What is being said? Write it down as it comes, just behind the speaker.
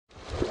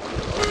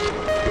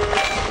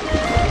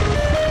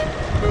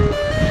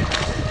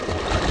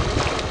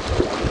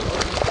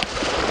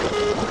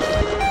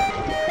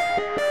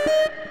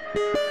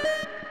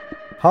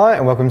Hi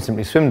and welcome to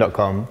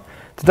simplyswim.com.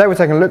 Today we're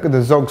taking a look at the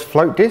Zoggs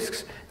Float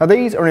Discs. Now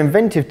these are an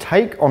inventive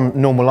take on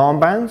normal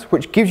armbands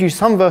which gives you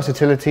some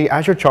versatility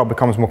as your child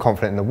becomes more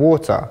confident in the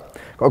water.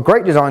 Got a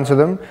great design to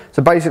them.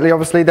 So basically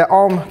obviously their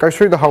arm goes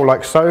through the hole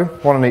like so,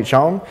 one on each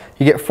arm.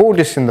 You get 4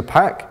 discs in the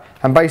pack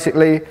and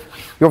basically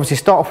you obviously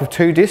start off with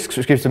 2 discs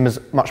which gives them as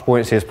much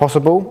buoyancy as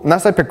possible, and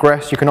as they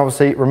progress you can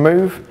obviously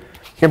remove,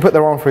 you can put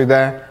their arm through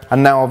there,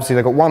 and now obviously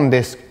they've got 1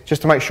 disc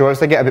just to make sure as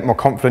they get a bit more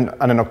confident,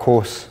 and then of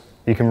course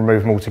you can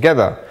remove them all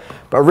together.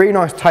 But a really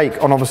nice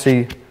take on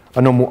obviously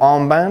a normal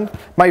armband,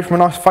 made from a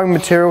nice foam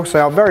material, so they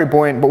are very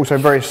buoyant but also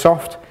very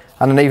soft,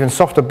 and an even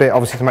softer bit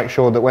obviously to make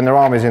sure that when their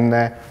arm is in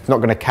there it's not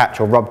going to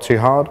catch or rub too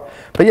hard.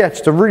 But yeah,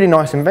 just a really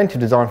nice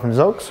inventive design from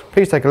Zoggs.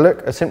 Please take a look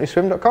at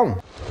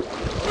simplyswim.com.